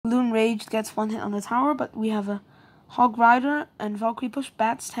Rage gets one hit on the tower, but we have a Hog Rider and Valkyrie push.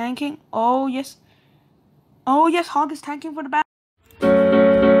 Bats tanking. Oh yes. Oh yes, Hog is tanking for the bat.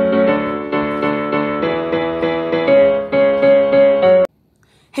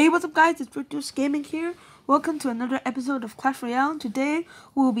 Hey, what's up guys, it's Brutus Gaming here. Welcome to another episode of Clash Royale. Today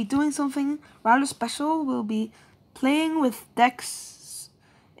we'll be doing something rather special. We'll be playing with decks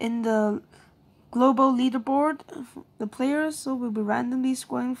in the global leaderboard, the players, so we'll be randomly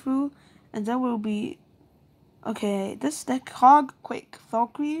scrolling through, and then we'll be, okay, this deck, Hog, Quake,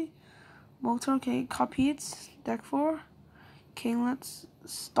 Valkyrie, Motor, okay, copy it, deck 4. Okay, let's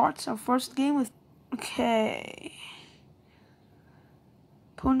start our first game with, okay,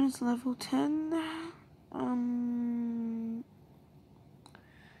 opponent's level 10,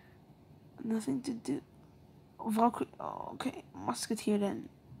 nothing to do, Valkyrie, oh, okay, Musketeer then,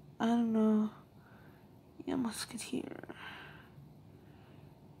 I don't know, yeah, Musketeer.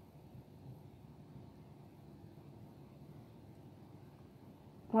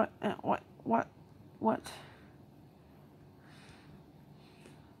 What?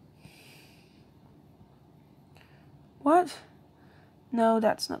 What? No,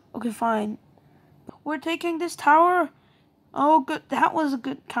 that's not, okay, fine. We're taking this tower. Oh, good, that was a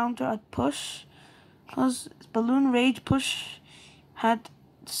good counter at push. Because Balloon Rage push had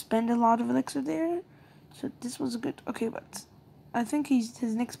to spend a lot of elixir there. So this was a good, okay, but I think his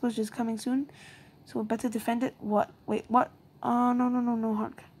next push is coming soon. So we better defend it. What? Wait, what? Oh, no,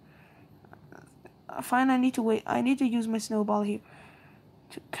 hard. Fine, I need to wait. I need to use my snowball here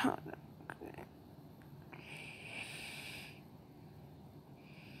to counter.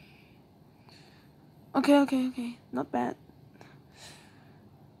 Okay. Not bad.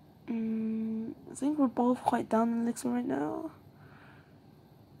 I think we're both quite down in elixir right now.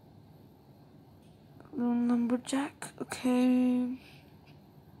 Little lumberjack. Okay.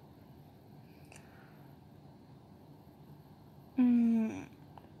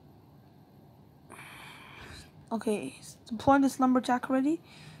 Okay, deploying this lumberjack already.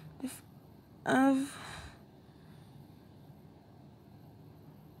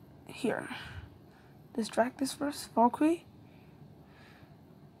 Here. Distract this first. Valkyrie.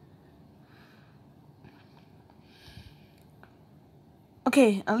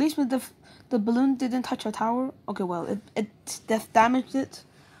 Okay, at least with the balloon didn't touch our tower. Okay, well, it death damaged it.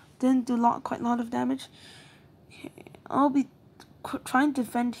 Didn't do quite a lot of damage. Okay, I'll be trying to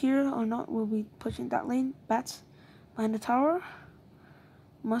defend here or not. We'll be pushing that lane. Bats behind the tower.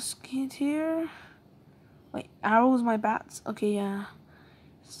 Musketeer. Wait, arrows my bats. Okay, yeah.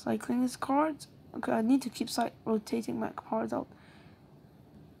 Cycling his cards. Okay, I need to keep rotating my cards out.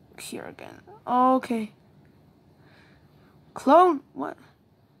 Here again. Okay. Clone. What?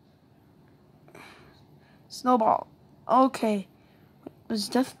 Snowball. Okay. Does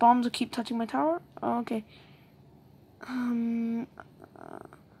death bombs keep touching my tower? Okay.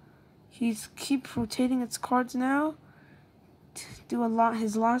 He's keep rotating its cards now. Do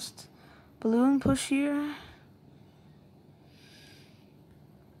his last balloon push here.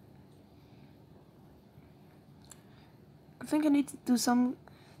 I think I need to do some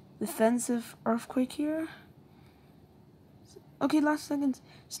defensive earthquake here. Okay, last second.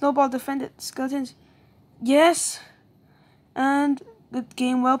 Snowball defended. Skeletons. Yes! And good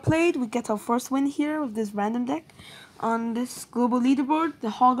game, well played. We get our first win here with this random deck on this global leaderboard, the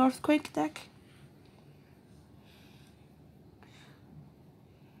Hog Earthquake deck.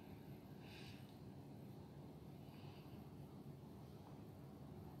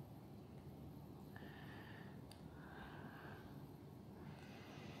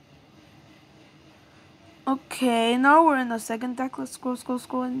 Okay, now we're in the second deck. Let's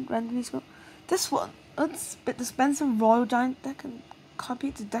scroll and randomly scroll. This one, let's dispense some Royal Giant deck and copy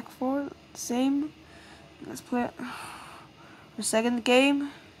it to deck 4. Same. Let's play it. Our second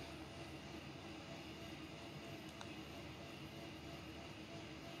game.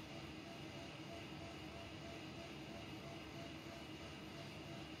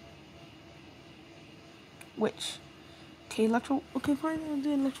 Which? Okay, okay, fine. I'll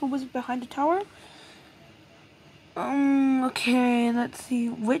do Electro Wizard behind the tower. Okay, let's see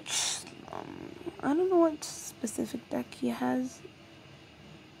which. I don't know what specific deck he has.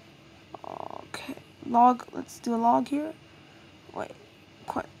 Okay, log. Let's do a log here. Wait,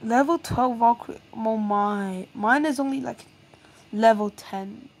 level 12 Valkyrie. Oh my, mine is only like level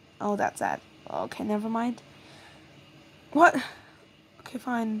 10. Oh, that's sad. Okay, never mind. What? Okay,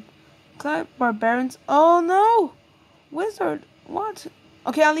 fine. Barbarians. Oh no, wizard. What?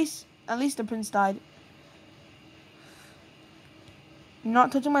 Okay, at least the prince died.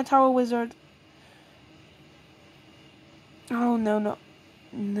 Not touching my tower, wizard. Oh, no.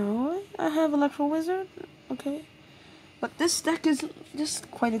 No, I have Electro Wizard. Okay. But this deck is just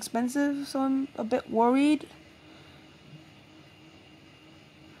quite expensive, so I'm a bit worried.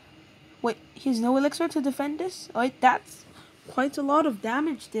 Wait, he has no elixir to defend this? Wait, that's quite a lot of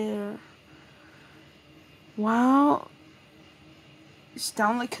damage there. Wow. It's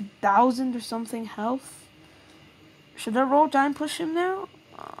down like 1,000 or something health. Should I roll giant push him now?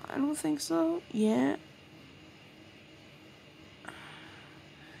 I don't think so. Yeah.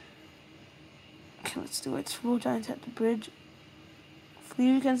 Okay, let's do it. Roll giant at the bridge.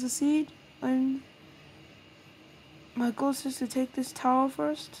 Flee can succeed. And my goal is just to take this tower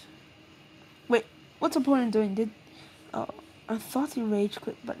first. Wait, what's opponent doing? Oh, I thought he rage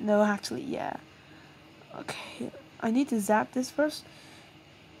quit, but no, actually, yeah. Okay, I need to zap this first.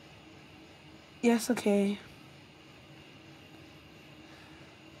 Yes, okay.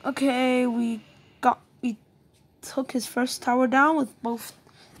 Okay, we took his first tower down with both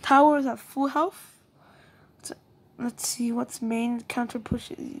towers at full health. So, let's see what's main counter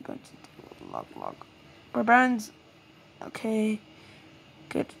push is he going to do. Log. Barbarians. Okay,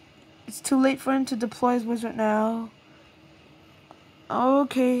 good. It's too late for him to deploy his wizard now.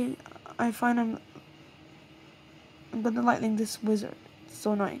 Okay, I find I'm gonna lightning this wizard. It's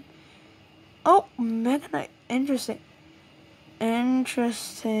so annoying. Oh, Mega Knight. Interesting.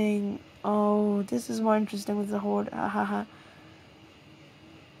 Oh, this is more interesting with the horde. Haha.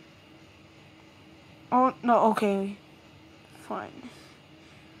 Oh, no, okay. Fine.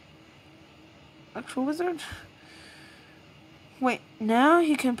 Actual wizard? Wait, now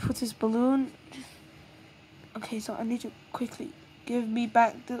he can put his balloon. Okay, so I need to quickly give me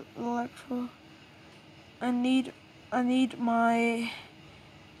back the electro. I need my...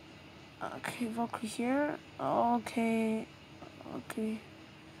 Okay, Valkyrie here. Okay.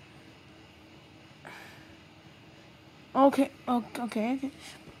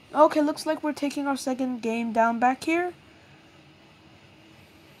 Okay, looks like we're taking our second game down back here.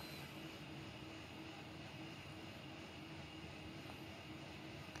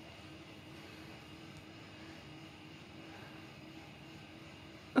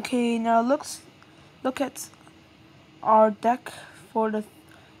 Okay, now look at our deck for the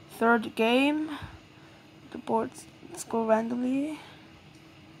third game. The boards, let's go randomly.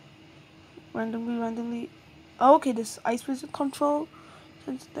 Okay, this Ice Wizard control.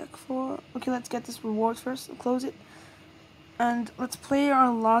 Deck 4. Okay, let's get this rewards first. We'll close it. And let's play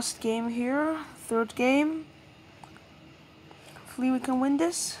our last game here. Third game. Hopefully we can win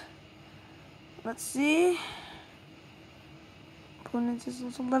this. Let's see. Opponent is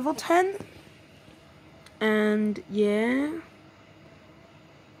also level 10. And yeah.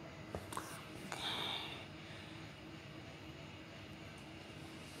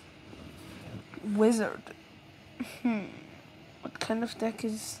 Wizard. What kind of deck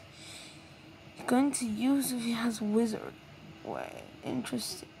is he going to use if he has wizard? Wait,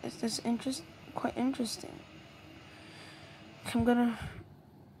 interesting. Is this quite interesting? I'm gonna...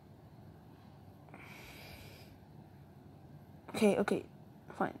 Okay,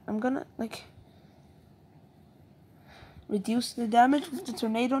 fine. I'm gonna, like, reduce the damage with the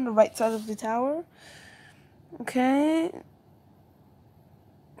tornado on the right side of the tower. Okay.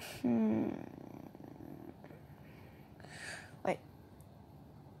 Wait.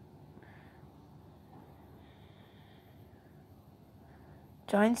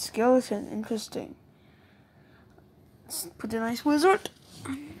 Giant skeleton, interesting. Let's put the nice wizard.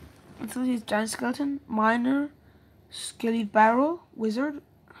 So he's giant skeleton, miner, skilly barrel, wizard.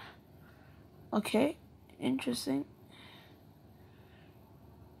 Okay, interesting.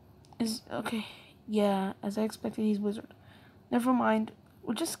 Okay, yeah, as I expected, he's wizard. Never mind.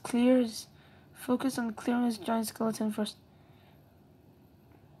 We'll just focus on clearing his giant skeleton first.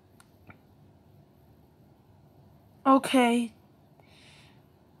 Okay.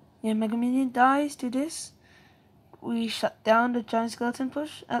 Yeah, Mega Minion dies to this. We shut down the giant skeleton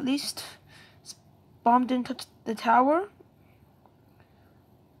push, at least. Bomb didn't touch the tower.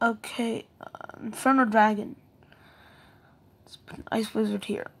 Okay, Inferno Dragon. Let's put an Ice Wizard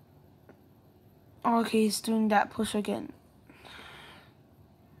here. Okay, he's doing that push again.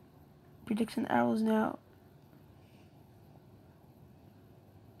 Prediction arrows now.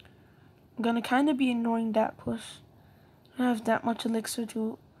 I'm gonna kind of be ignoring that push. I don't have that much elixir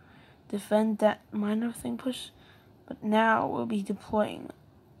to defend that minor thing push. But now we'll be deploying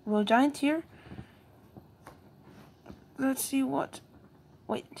Royal Giant here. Let's see what...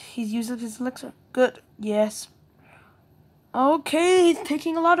 Wait, he's using his elixir. Good, yes. Okay, he's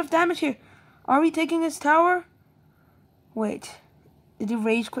taking a lot of damage here. Are we taking his tower? Wait, did he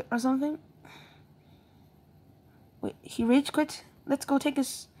rage quit or something? Wait, he rage quit? let's go take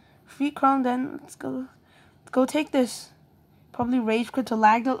his free crown then. Let's go take this. Probably rage quit to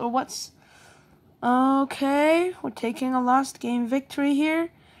lagged or what's. Okay, we're taking a last game victory here.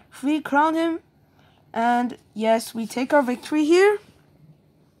 Free crown him. And yes, we take our victory here.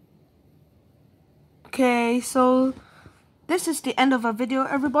 Okay, so this is the end of our video,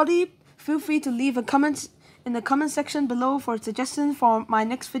 everybody. Feel free to leave a comment in the comment section below for suggestions for my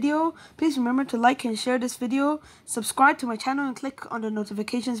next video. Please remember to like and share this video, subscribe to my channel and click on the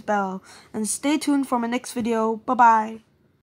notifications bell. And stay tuned for my next video. Bye bye.